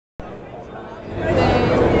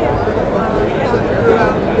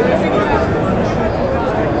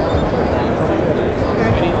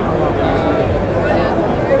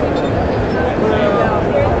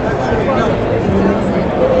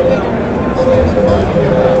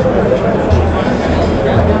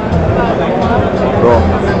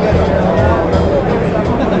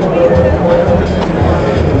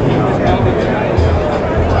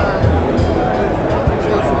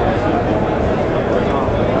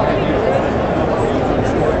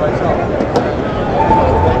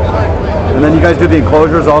And then you guys do the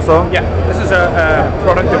enclosures also? Yeah, this is a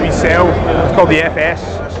product that we sell. It's called the FS.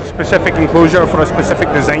 It's a specific enclosure for a specific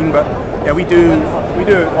design, but yeah, we do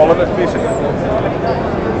all of it basically.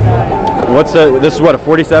 This is what, a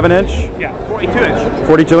 47 inch? Yeah, 42 inch.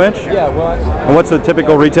 42 inch? Yeah, well. And what's the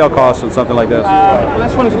typical retail cost of something like this?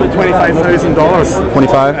 This one's about $25,000.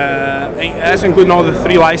 25? That's including all the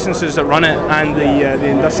 3 licenses that run it, and the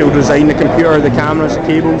industrial design, the computer, the cameras, the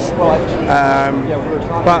cables.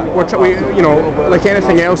 But we, you know, like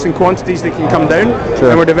anything else in quantities, they can come down. Sure.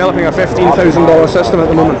 And we're developing a $15,000 system at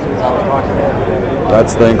the moment.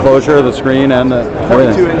 That's the enclosure, the screen, and the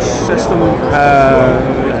everything. 42 inch system.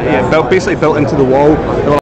 Yeah, basically built into the wall.